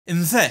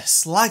In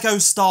this LEGO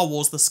Star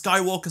Wars The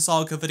Skywalker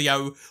Saga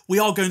video, we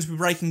are going to be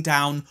breaking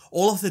down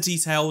all of the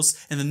details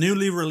in the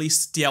newly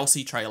released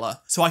DLC trailer,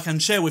 so I can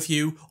share with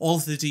you all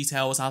of the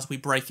details as we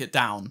break it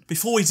down.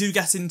 Before we do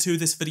get into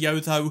this video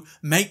though,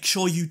 make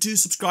sure you do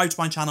subscribe to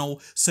my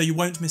channel so you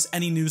won't miss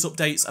any news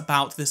updates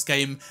about this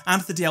game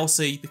and the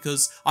DLC,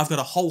 because I've got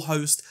a whole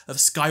host of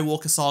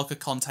Skywalker Saga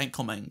content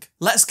coming.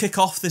 Let's kick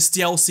off this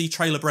DLC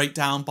trailer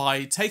breakdown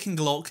by taking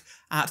a look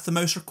at the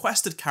most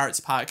requested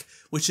character pack,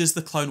 which is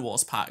the Clone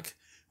Wars pack.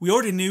 We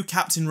already knew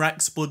Captain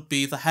Rex would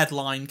be the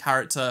headline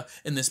character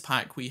in this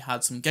pack. We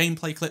had some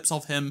gameplay clips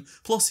of him,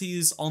 plus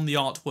he's on the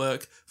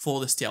artwork for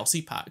this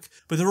DLC pack.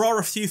 But there are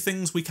a few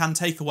things we can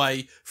take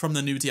away from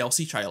the new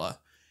DLC trailer.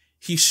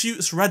 He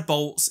shoots red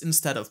bolts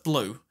instead of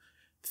blue.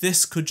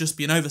 This could just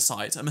be an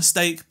oversight, a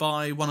mistake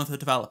by one of the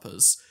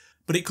developers.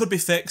 But it could be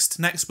fixed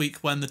next week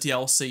when the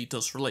DLC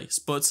does release.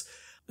 But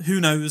who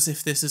knows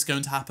if this is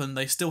going to happen.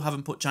 They still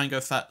haven't put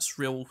Jango Fett's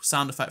real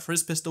sound effect for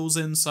his pistols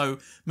in, so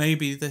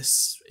maybe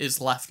this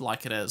is left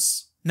like it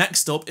is.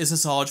 Next up is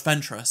Asajj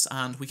Ventress,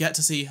 and we get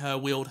to see her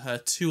wield her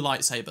two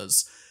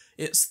lightsabers.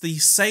 It's the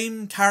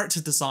same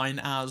character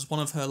design as one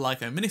of her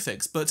LEGO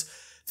minifigs, but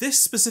this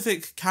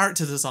specific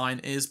character design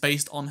is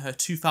based on her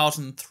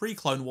 2003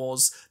 Clone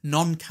Wars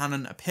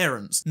non-canon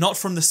appearance, not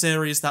from the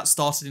series that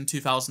started in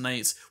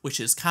 2008, which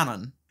is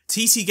canon.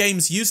 TT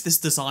Games used this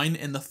design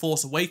in the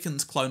Force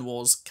Awakens Clone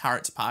Wars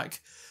character pack,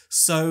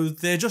 so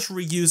they're just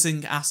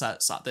reusing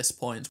assets at this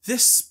point.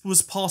 This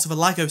was part of a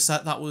LEGO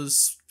set that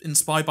was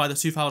inspired by the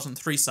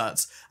 2003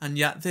 set, and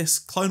yet this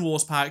Clone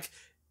Wars pack,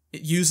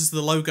 it uses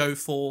the logo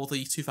for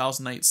the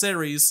 2008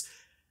 series,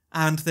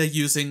 and they're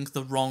using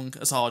the wrong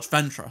Asajj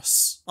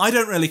Ventress. I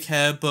don't really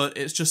care, but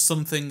it's just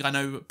something I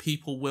know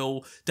people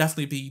will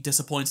definitely be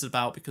disappointed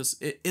about because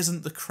it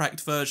isn't the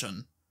correct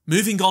version.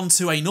 Moving on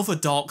to another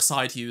dark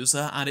side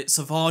user, and it's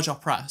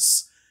Asajj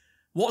Ventress.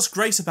 What's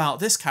great about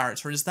this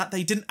character is that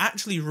they didn't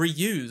actually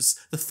reuse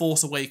the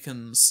Force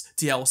Awakens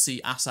DLC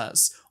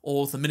assets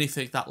or the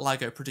minifig that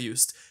LEGO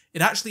produced.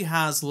 It actually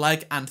has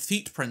leg and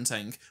feet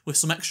printing, with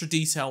some extra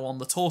detail on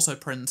the torso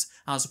print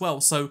as well,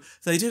 so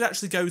they did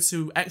actually go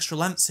to extra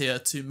lengths here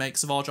to make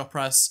Asajj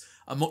Ventress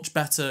a much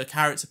better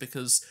character,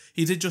 because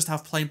he did just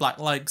have plain black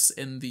legs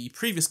in the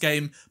previous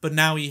game, but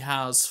now he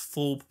has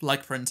full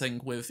leg printing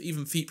with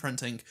even feet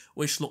printing,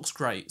 which looks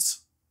great.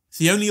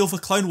 The only other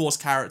Clone Wars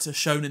character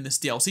shown in this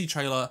DLC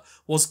trailer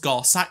was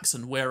Gar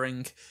Saxon,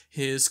 wearing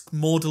his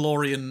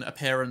Mandalorian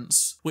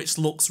appearance, which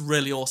looks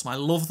really awesome. I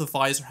love the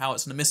visor, how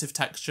it's an emissive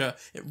texture.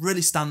 It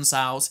really stands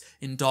out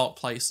in dark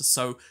places,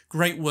 so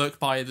great work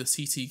by the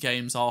TT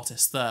Games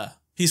artist there.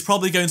 He's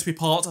probably going to be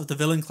part of the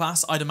villain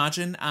class, I'd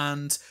imagine,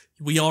 and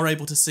we are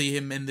able to see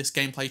him in this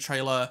gameplay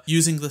trailer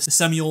using the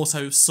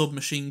semi-auto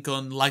submachine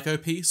gun LEGO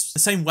piece, the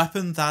same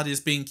weapon that is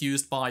being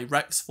used by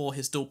Rex for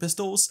his dual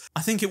pistols.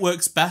 I think it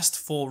works best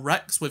for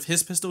Rex with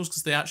his pistols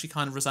because they actually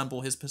kind of resemble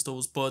his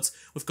pistols, but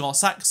with Gar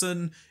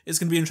Saxon, it's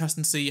going to be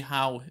interesting to see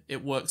how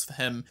it works for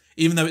him,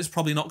 even though it's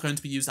probably not going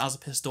to be used as a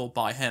pistol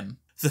by him.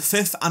 The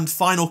fifth and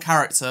final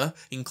character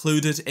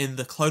included in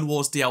the Clone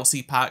Wars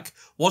DLC pack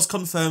was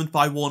confirmed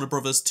by Warner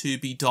Bros. To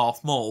be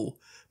Darth Maul.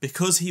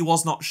 Because he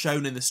was not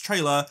shown in this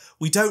trailer,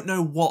 we don't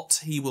know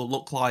what he will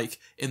look like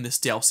in this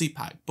DLC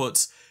pack,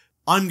 but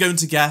I'm going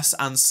to guess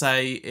and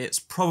say it's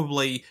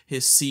probably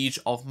his Siege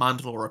of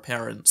Mandalore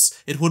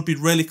appearance. It would be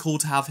really cool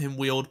to have him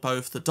wield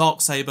both the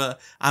Darksaber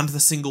and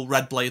the single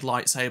red blade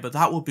lightsaber.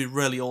 That would be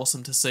really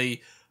awesome to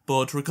see.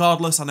 But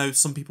regardless, I know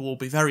some people will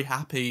be very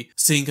happy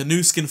seeing a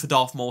new skin for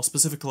Darth Maul,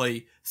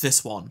 specifically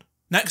this one.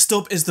 Next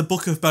up is the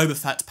Book of Boba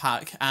Fett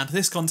pack, and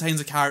this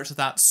contains a character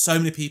that so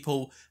many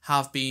people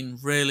have been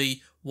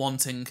really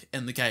wanting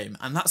in the game,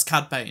 and that's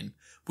Cad Bane.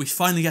 We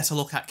finally get a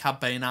look at Cad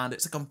Bane, and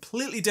it's a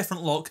completely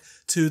different look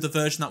to the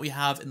version that we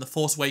have in the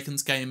Force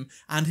Awakens game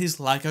and his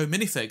LEGO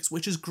minifigs,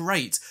 which is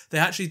great. They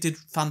actually did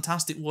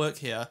fantastic work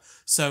here.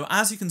 So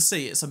as you can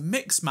see, it's a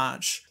mix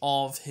match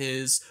of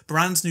his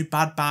brand new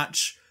Bad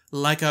Batch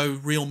LEGO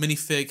real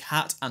minifig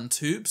hat and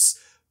tubes,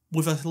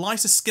 with a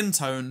lighter skin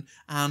tone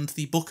and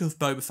the Book of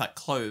Boba Fett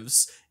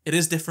clothes. It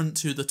is different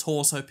to the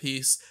torso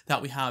piece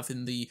that we have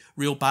in the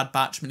real Bad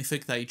Batch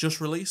minifig they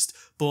just released,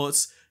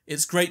 but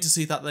it's great to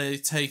see that they're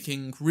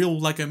taking real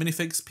LEGO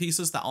minifigs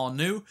pieces that are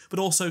new, but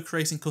also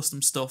creating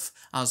custom stuff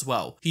as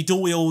well. He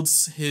dual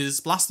wields his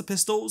blaster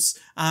pistols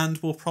and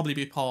will probably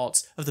be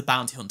part of the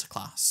Bounty Hunter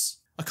class.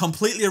 A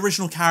completely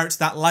original character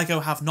that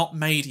LEGO have not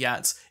made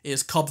yet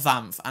is Cobb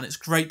Vanth, and it's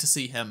great to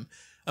see him.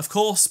 Of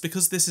course,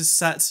 because this is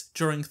set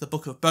during the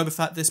Book of Boba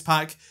Fett this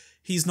pack,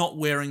 he's not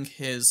wearing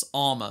his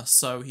armour,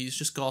 so he's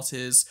just got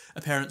his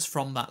appearance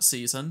from that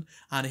season,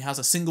 and he has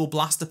a single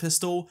blaster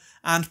pistol,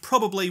 and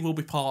probably will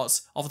be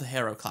part of the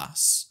hero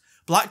class.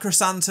 Black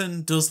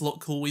Chrysanthemum does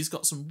look cool. He's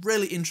got some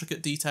really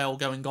intricate detail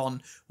going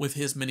on with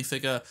his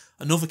minifigure.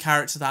 Another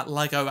character that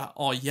LEGO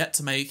are yet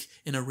to make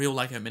in a real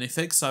LEGO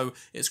minifig, so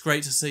it's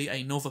great to see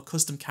another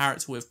custom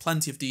character with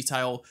plenty of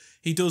detail.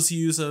 He does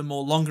use a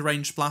more longer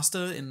range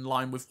blaster in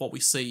line with what we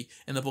see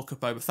in the Book of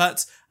Boba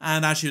Fett,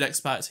 and as you'd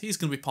expect, he's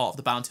going to be part of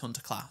the Bounty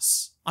Hunter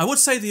class. I would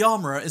say the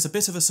Armourer is a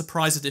bit of a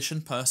surprise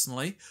addition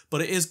personally, but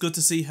it is good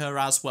to see her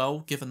as well,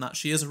 given that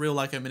she is a real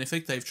LEGO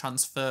minifig. They've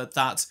transferred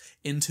that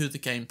into the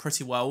game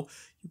pretty well.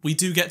 We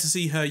do get to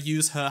see her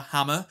use her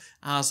hammer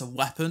as a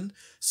weapon,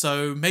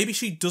 so maybe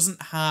she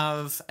doesn't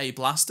have a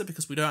blaster,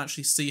 because we don't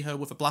actually see her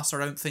with a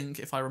blaster, I don't think,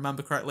 if I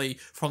remember correctly,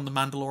 from The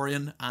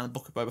Mandalorian and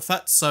Book of Boba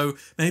Fett, so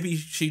maybe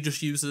she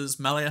just uses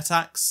melee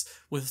attacks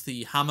with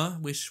the hammer,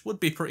 which would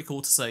be pretty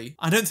cool to see.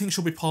 I don't think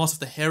she'll be part of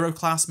the hero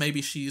class,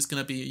 maybe she's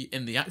going to be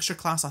in the extra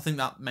class. I think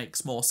that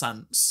makes more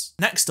sense.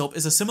 Next up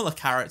is a similar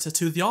character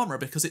to the Armourer,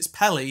 because it's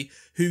Peli,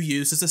 who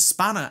uses a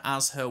spanner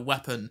as her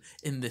weapon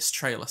in this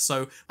trailer.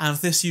 So, and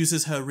this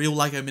uses her real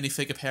LEGO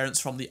minifig appearance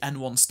from the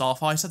N1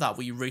 Starfighter that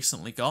we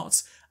recently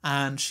got,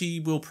 and she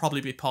will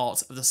probably be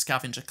part of the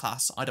scavenger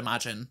class, I'd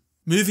imagine.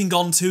 Moving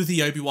on to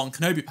the Obi-Wan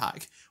Kenobi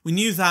pack. We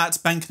knew that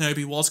Ben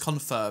Kenobi was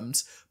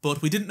confirmed,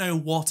 but we didn't know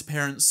what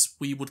appearance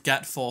we would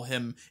get for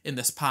him in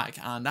this pack,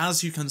 and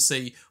as you can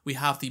see, we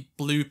have the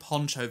blue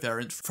poncho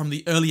variant from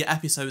the earlier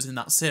episodes in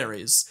that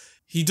series.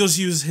 He does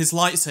use his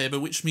lightsaber,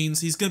 which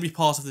means he's going to be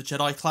part of the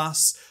Jedi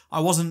class.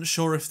 I wasn't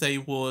sure if they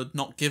would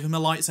not give him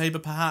a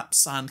lightsaber,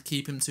 perhaps, and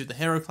keep him to the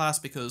hero class,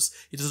 because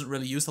he doesn't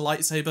really use the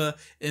lightsaber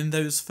in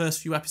those first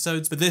few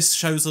episodes, but this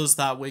shows us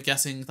that we're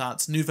getting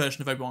that new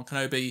version of Obi-Wan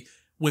Kenobi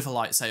with a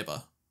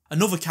lightsaber.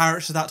 Another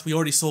character that we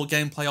already saw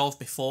gameplay of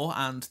before,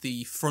 and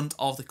the front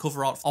of the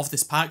cover art of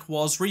this pack,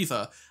 was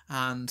Reva,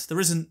 and there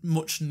isn't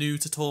much new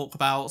to talk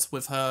about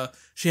with her.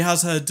 She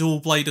has her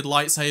dual-bladed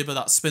lightsaber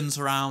that spins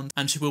around,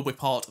 and she will be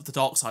part of the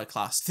Darkside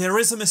class. There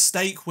is a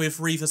mistake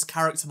with Reva's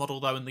character model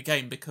though in the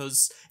game,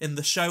 because in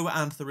the show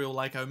and the real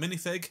LEGO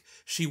minifig,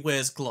 she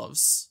wears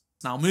gloves.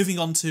 Now, moving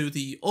on to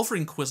the other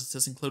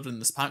Inquisitors included in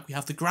this pack, we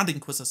have the Grand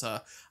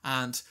Inquisitor,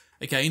 and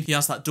again, he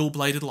has that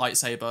dual-bladed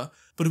lightsaber,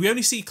 but we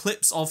only see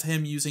clips of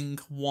him using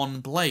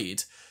one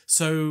blade,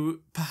 so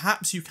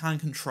perhaps you can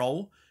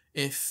control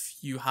if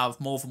you have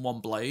more than one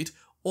blade,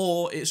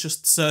 or it's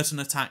just certain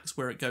attacks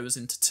where it goes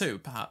into two,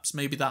 perhaps.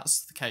 Maybe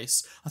that's the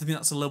case. I think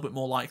that's a little bit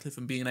more likely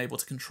than being able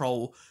to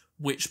control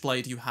which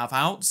blade you have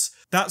out.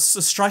 That's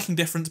a striking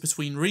difference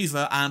between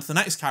Reva and the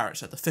next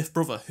character, the fifth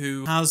brother,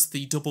 who has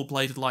the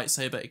double-bladed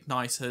lightsaber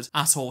ignited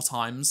at all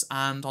times,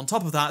 and on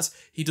top of that,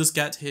 he does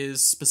get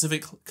his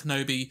specific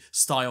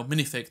Kenobi-style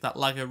minifig that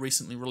LEGO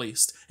recently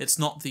released. It's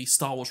not the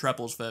Star Wars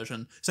Rebels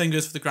version. Same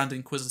goes for the Grand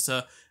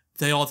Inquisitor.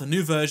 They are the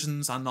new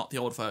versions and not the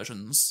old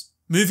versions.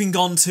 Moving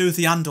on to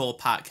the Andor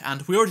pack,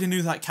 and we already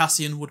knew that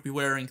Cassian would be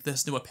wearing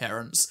this new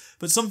appearance,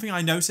 but something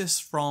I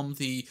noticed from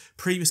the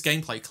previous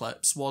gameplay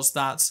clips was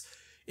that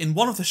in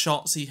one of the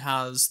shots he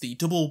has the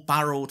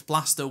double-barreled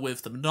blaster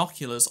with the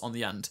binoculars on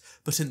the end,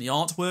 but in the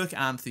artwork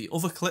and the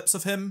other clips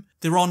of him,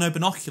 there are no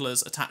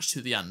binoculars attached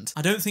to the end.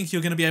 I don't think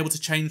you're going to be able to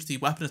change the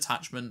weapon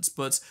attachment,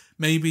 but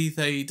maybe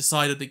they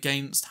decided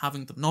against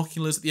having the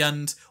binoculars at the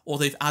end, or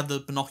they've added the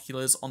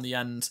binoculars on the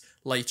end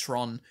later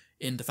on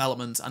in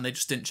development and they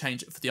just didn't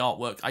change it for the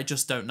artwork. I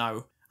just don't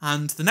know.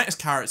 And the next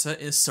character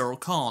is Cyril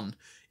Khan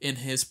in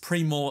his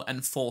Pre-Maw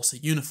Enforcer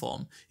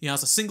uniform. He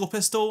has a single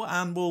pistol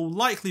and will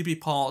likely be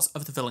part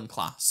of the villain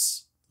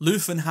class.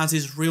 Luthen has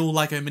his real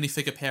LEGO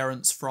minifig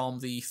appearance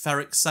from the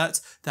Ferric set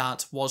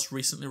that was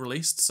recently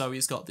released, so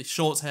he's got the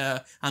short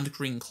hair and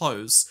green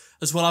clothes,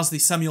 as well as the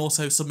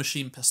semi-auto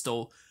submachine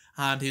pistol,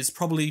 and he's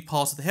probably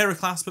part of the hero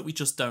class, but we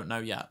just don't know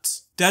yet.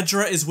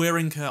 Dedra is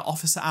wearing her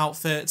officer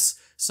outfit,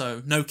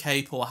 so no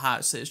cape or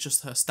hat, it's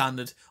just her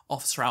standard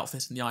officer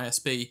outfit in the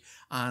ISB,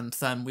 and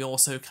then we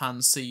also can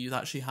see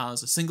that she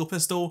has a single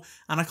pistol,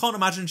 and I can't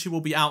imagine she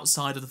will be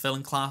outside of the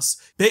villain class.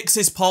 Bix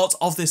is part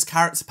of this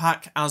character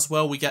pack as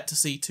well. We get to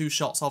see 2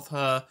 shots of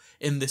her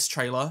in this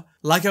trailer.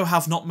 LEGO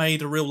have not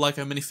made a real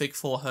LEGO minifig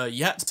for her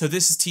yet, so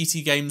this is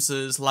TT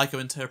Games' LEGO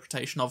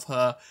interpretation of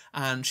her,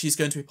 and she's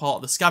going to be part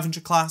of the scavenger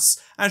class,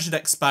 as you'd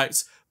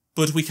expect,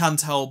 but we can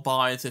tell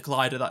by the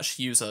glider that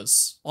she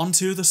uses.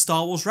 Onto the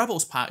Star Wars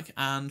Rebels pack,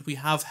 and we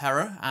have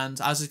Hera, and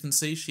as you can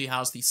see, she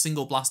has the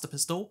single blaster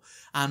pistol,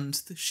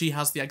 and she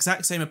has the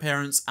exact same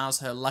appearance as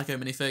her LEGO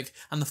minifig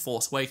and the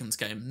Force Awakens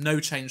game. No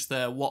change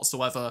there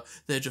whatsoever,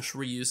 they're just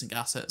reusing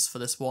assets for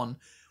this one.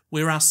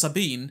 Whereas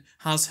Sabine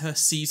has her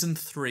Season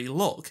 3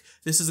 look.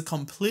 This is a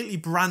completely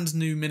brand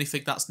new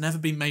minifig that's never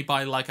been made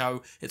by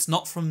LEGO. It's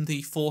not from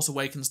the Force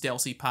Awakens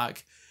DLC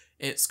pack.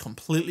 It's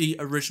completely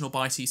original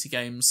by TT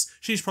Games.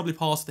 She's probably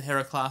part of the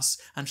hero class,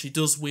 and she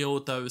does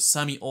wield those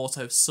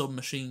semi-auto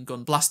submachine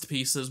gun blaster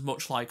pieces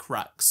much like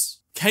Rex.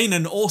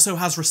 Kanan also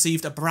has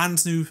received a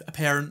brand new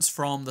appearance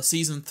from the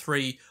Season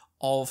 3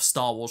 of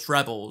Star Wars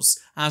Rebels.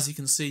 As you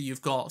can see,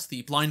 you've got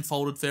the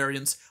blindfolded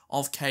variant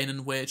of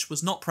Kanan, which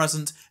was not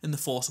present in the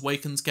Force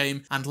Awakens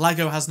game, and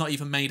LEGO has not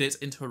even made it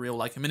into a real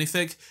LEGO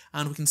minifig,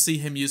 and we can see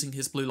him using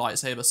his blue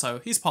lightsaber,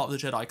 so he's part of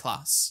the Jedi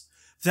class.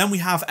 Then we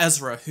have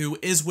Ezra, who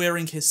is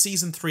wearing his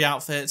Season 3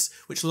 outfit,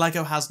 which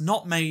LEGO has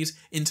not made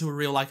into a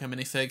real LEGO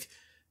minifig.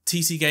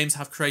 TC Games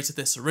have created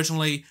this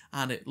originally,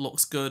 and it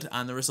looks good,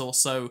 and there is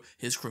also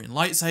his green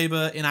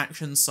lightsaber in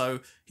action, so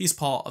he's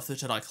part of the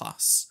Jedi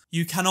class.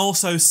 You can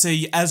also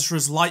see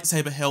Ezra's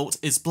lightsaber hilt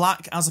is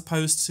black as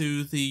opposed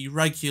to the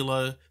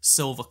regular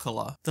silver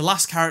colour. The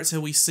last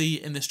character we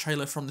see in this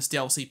trailer from this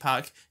DLC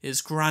pack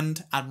is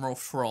Grand Admiral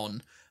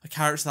Thrawn, a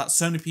character that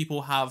so many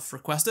people have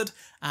requested,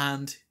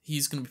 and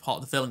he's going to be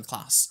part of the villain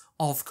class.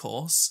 Of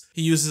course.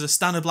 He uses a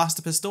standard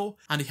blaster pistol,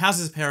 and he has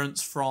his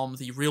appearance from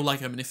the real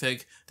LEGO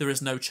minifig. There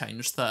is no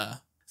change there.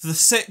 The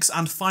sixth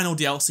and final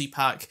DLC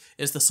pack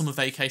is the Summer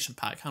Vacation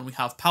pack, and we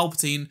have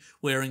Palpatine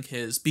wearing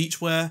his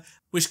beachwear,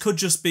 which could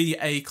just be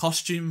a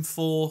costume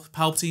for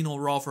Palpatine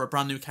or rather a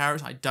brand new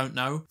character, I don't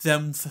know.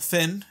 Then for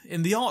Finn,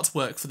 in the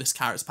artwork for this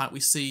character pack, we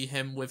see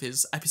him with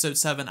his Episode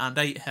 7 and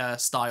 8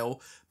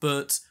 hairstyle,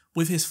 but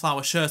with his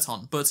flower shirt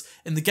on, but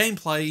in the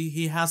gameplay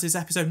he has his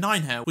Episode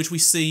 9 hair, which we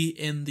see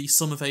in the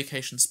Summer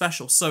Vacation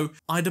special, so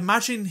I'd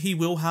imagine he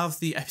will have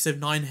the Episode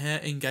 9 hair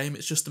in-game.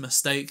 It's just a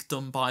mistake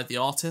done by the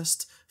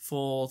artist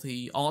for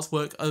the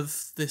artwork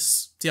of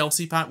this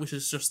DLC pack, which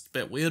is just a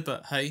bit weird,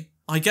 but hey.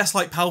 I guess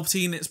like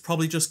Palpatine, it's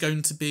probably just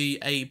going to be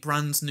a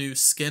brand new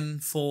skin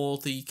for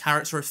the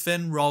character of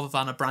Finn rather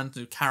than a brand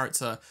new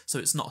character, so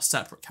it's not a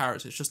separate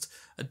character, it's just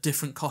a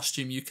different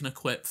costume you can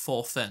equip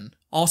for Finn.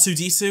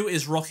 R2-D2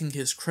 is rocking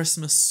his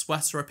Christmas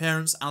sweater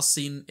appearance as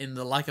seen in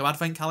the LEGO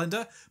Advent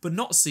Calendar, but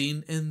not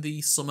seen in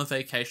the Summer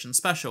Vacation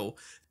special.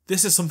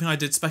 This is something I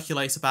did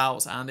speculate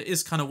about, and it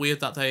is kind of weird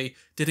that they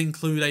did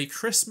include a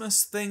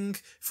Christmas thing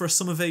for a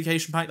Summer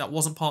Vacation pack that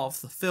wasn't part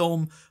of the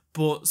film,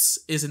 but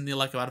is in the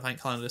LEGO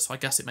Advent Calendar, so I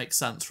guess it makes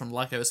sense from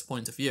LEGO's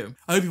point of view.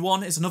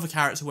 Obi-Wan is another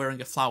character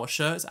wearing a flower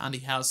shirt, and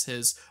he has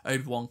his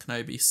Obi-Wan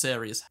Kenobi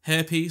series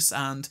hairpiece,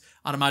 and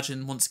I'd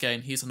imagine, once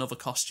again, he's another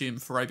costume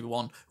for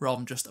Obi-Wan rather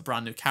than just a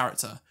brand new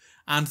character.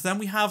 And then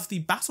we have the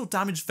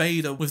battle-damaged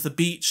Vader with the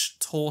beach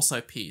torso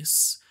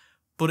piece,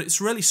 but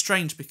it's really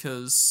strange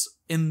because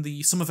in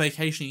the Summer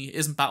Vacation he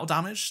isn't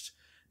battle-damaged,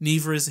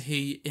 neither is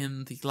he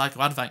in the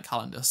LEGO Advent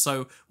Calendar,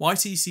 so why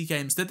TC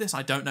Games did this,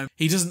 I don't know.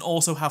 He doesn't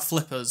also have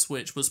flippers,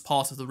 which was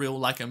part of the real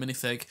LEGO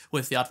minifig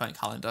with the Advent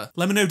Calendar.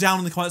 Let me know down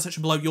in the comment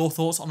section below your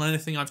thoughts on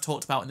anything I've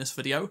talked about in this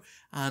video,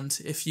 and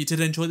if you did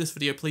enjoy this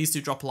video, please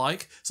do drop a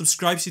like,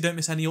 subscribe so you don't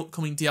miss any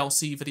upcoming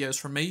DLC videos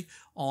from me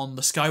on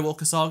the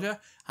Skywalker Saga,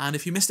 and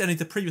if you missed any of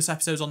the previous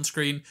episodes on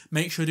screen,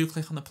 make sure you do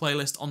click on the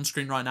playlist on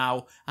screen right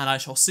now, and I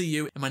shall see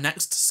you in my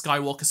next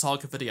Skywalker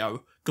Saga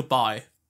video. Goodbye.